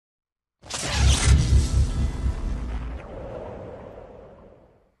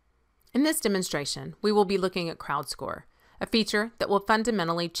In this demonstration, we will be looking at CrowdScore, a feature that will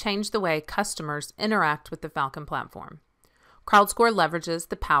fundamentally change the way customers interact with the Falcon platform. CrowdScore leverages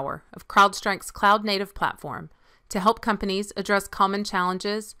the power of CrowdStrike's cloud-native platform to help companies address common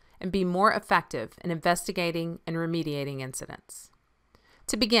challenges and be more effective in investigating and remediating incidents.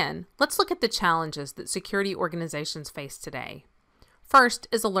 To begin, let's look at the challenges that security organizations face today. First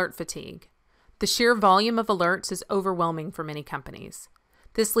is alert fatigue. The sheer volume of alerts is overwhelming for many companies.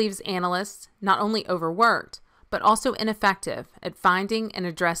 This leaves analysts not only overworked, but also ineffective at finding and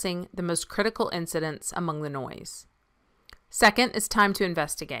addressing the most critical incidents among the noise. Second is time to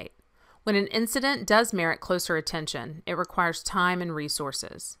investigate. When an incident does merit closer attention, it requires time and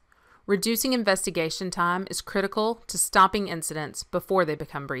resources. Reducing investigation time is critical to stopping incidents before they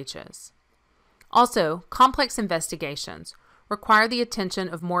become breaches. Also, complex investigations require the attention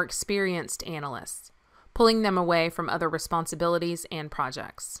of more experienced analysts, pulling them away from other responsibilities and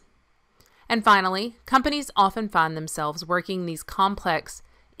projects. And finally, companies often find themselves working these complex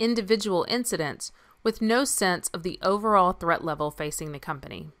individual incidents with no sense of the overall threat level facing the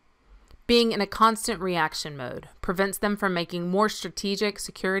company. Being in a constant reaction mode prevents them from making more strategic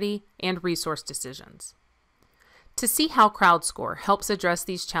security and resource decisions. To see how CrowdScore helps address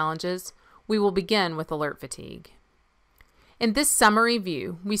these challenges, we will begin with alert fatigue. In this summary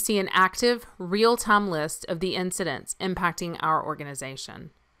view, we see an active, real-time list of the incidents impacting our organization.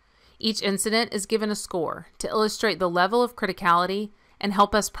 Each incident is given a score to illustrate the level of criticality and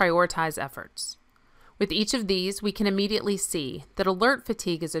help us prioritize efforts. With each of these, we can immediately see that alert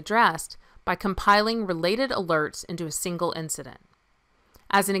fatigue is addressed by compiling related alerts into a single incident.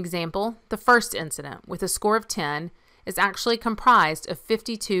 As an example, the first incident, with a score of 10, is actually comprised of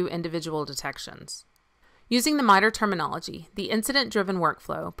 52 individual detections. Using the MITRE terminology, the incident-driven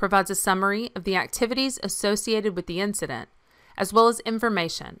workflow provides a summary of the activities associated with the incident, as well as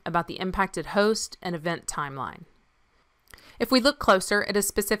information about the impacted host and event timeline. If we look closer at a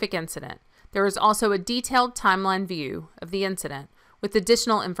specific incident, there is also a detailed timeline view of the incident with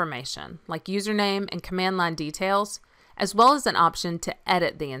additional information like username and command line details, as well as an option to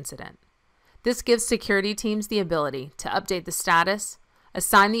edit the incident. This gives security teams the ability to update the status,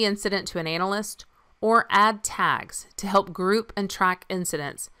 assign the incident to an analyst, or add tags to help group and track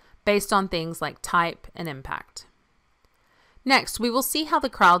incidents based on things like type and impact. Next, we will see how the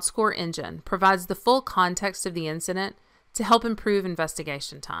CrowdScore engine provides the full context of the incident to help improve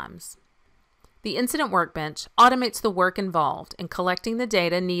investigation times. The Incident Workbench automates the work involved in collecting the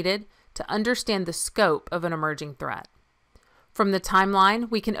data needed to understand the scope of an emerging threat. From the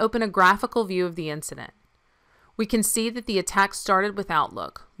timeline, we can open a graphical view of the incident. We can see that the attack started with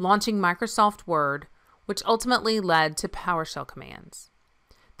Outlook, launching Microsoft Word, which ultimately led to PowerShell commands.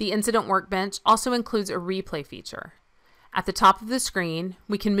 The Incident Workbench also includes a replay feature. At the top of the screen,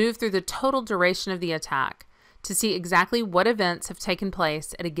 we can move through the total duration of the attack to see exactly what events have taken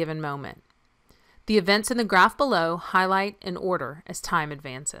place at a given moment. The events in the graph below highlight in order as time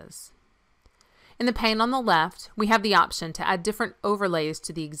advances. In the pane on the left, we have the option to add different overlays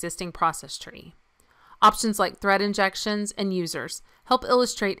to the existing process tree. Options like threat injections and users help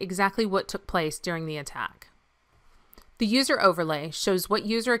illustrate exactly what took place during the attack. The user overlay shows what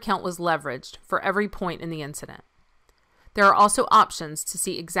user account was leveraged for every point in the incident. There are also options to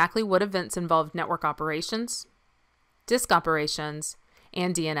see exactly what events involved network operations, disk operations,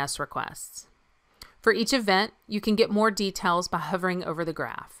 and DNS requests. For each event, you can get more details by hovering over the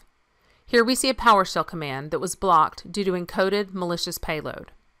graph. Here we see a PowerShell command that was blocked due to encoded malicious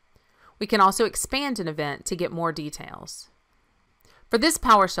payload. We can also expand an event to get more details. For this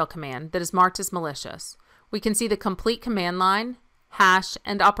PowerShell command that is marked as malicious, we can see the complete command line, hash,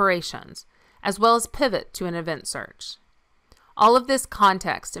 and operations, as well as pivot to an event search. All of this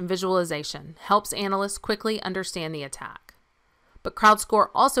context and visualization helps analysts quickly understand the attack. But CrowdScore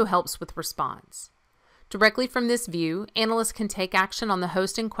also helps with response. Directly from this view, analysts can take action on the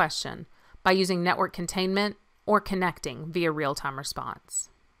host in question by using network containment or connecting via real-time response.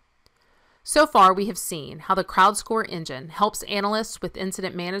 So far, we have seen how the CrowdScore engine helps analysts with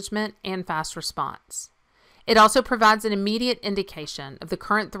incident management and fast response. It also provides an immediate indication of the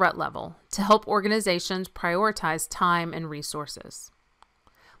current threat level to help organizations prioritize time and resources.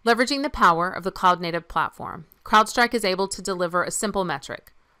 Leveraging the power of the cloud-native platform, CrowdStrike is able to deliver a simple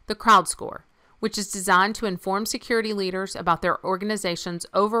metric, the CrowdScore, which is designed to inform security leaders about their organization's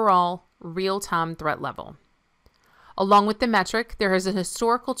overall real-time threat level. Along with the metric, there is a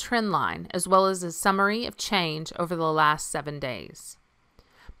historical trend line as well as a summary of change over the last 7 days.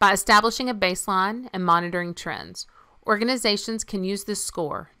 By establishing a baseline and monitoring trends, organizations can use this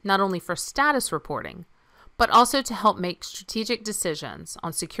score not only for status reporting, but also to help make strategic decisions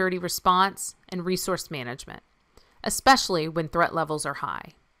on security response and resource management, especially when threat levels are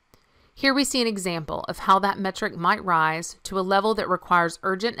high. Here we see an example of how that metric might rise to a level that requires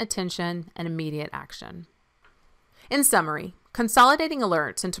urgent attention and immediate action. In summary, consolidating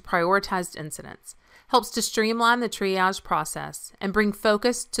alerts into prioritized incidents helps to streamline the triage process and bring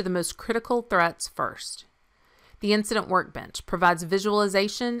focus to the most critical threats first. The Incident Workbench provides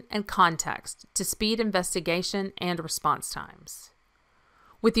visualization and context to speed investigation and response times.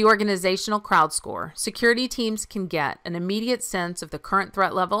 With the organizational CrowdScore, security teams can get an immediate sense of the current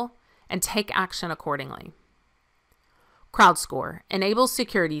threat level and take action accordingly. CrowdScore enables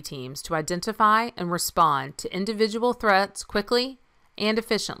security teams to identify and respond to individual threats quickly and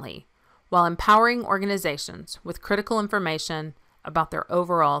efficiently, while empowering organizations with critical information about their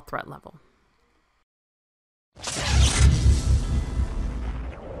overall threat level.